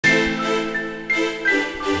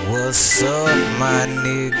What's up, my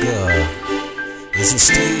nigga? Is it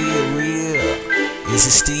still real? Is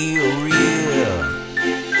it still real?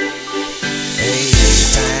 Hey,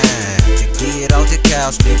 time to get off the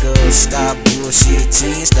couch, nigga. Stop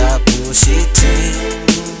bullshitting, stop bullshitting,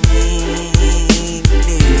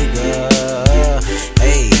 nigga.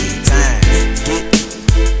 Hey, time to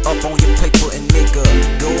get up on your paper and nigga,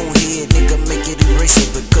 go ahead, nigga, make it erase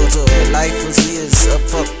it, because life is a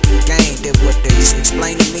fucking game. That what they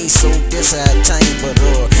explain to me, so that's how I tame. But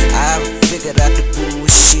I figured out the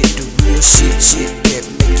bullshit, the real shit that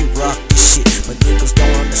make you rock this shit. But niggas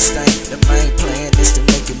don't understand. The main plan is to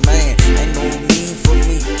make it man. Ain't no need for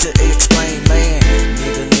me to explain, man.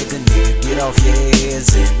 Nigga, get off your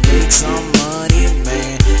ass and make some money,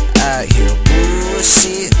 man. Out here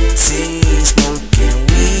bullshitting, smoking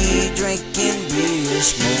weed, drinking beer,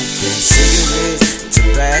 smoking cigarettes,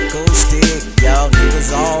 tobacco stick. Y'all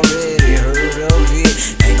niggas already heard of it.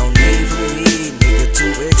 Ain't no need for me, nigga, to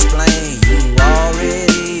explain. You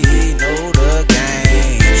already know the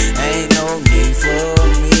game. Ain't no need for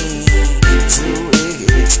me to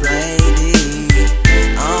explain it.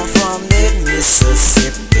 I'm from that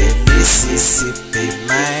Mississippi,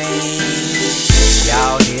 man.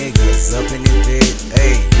 Y'all niggas up in the bed,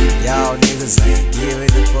 hey. Y'all niggas ain't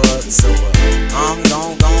giving a fuck, so I'm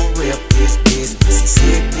gon' rip this bitch,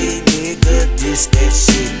 Mississippi, nigga. This that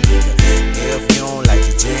shit, nigga. If you don't like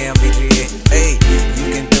the jam, nigga, hey, you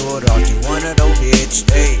can do it all you wanna though, bitch.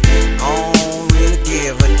 Hey, I don't really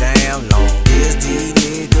give a damn long as these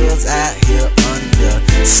niggas out here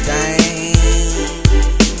understand.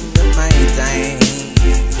 The main thing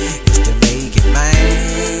is to make it, man.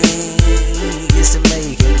 It's to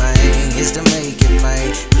make it, man. It's to make it,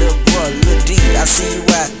 man. Lil' bro, Lil' D, I see you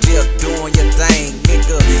out there doing your thing,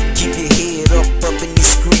 nigga. Keep your head up in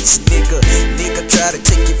these streets, nigga. Nigga try to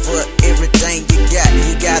take you for everything you got.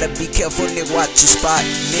 You gotta be careful, nigga. Watch your spot,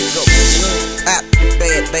 nigga. Move out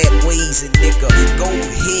the bad ways, and nigga, go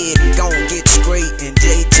ahead and gon' get straight. And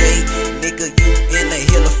JJ, nigga, you in a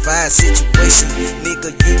hellified situation,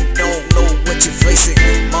 nigga. You don't know what you're facing.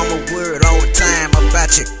 Mama word all the time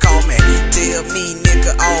about you. Call me, tell me,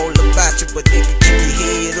 nigga, all about you. But nigga, keep your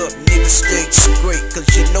head up, nigga, straight, cause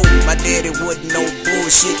you know my daddy wouldn't know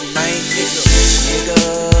bullshit, man, nigga.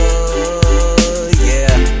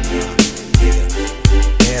 Yeah, nigga,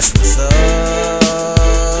 that's what's up,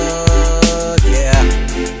 yeah,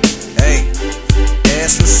 hey,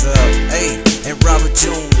 that's what's up, hey, and Robert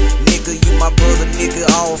June, nigga, you my brother, nigga,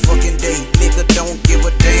 all fucking day, nigga, don't give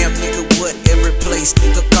a damn, nigga, what every place,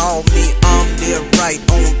 nigga, call me, I'm there right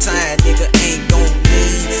on time, nigga, ain't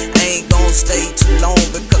gon' stay too long,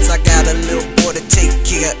 because I got a little boy to take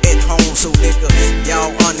care at home, so nigga,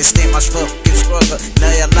 y'all understand my fucking struggle,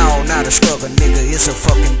 now y'all know not a struggle, nigga, it's a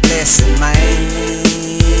fucking blessing, man,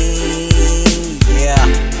 yeah,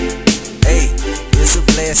 hey, it's a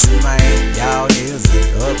blessing, man, y'all niggas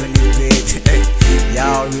up in this bitch, hey,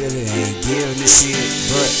 y'all really ain't giving this shit,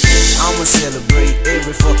 but I'ma celebrate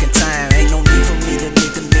every fucking time, ain't no need for me to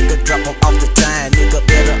nigga drop a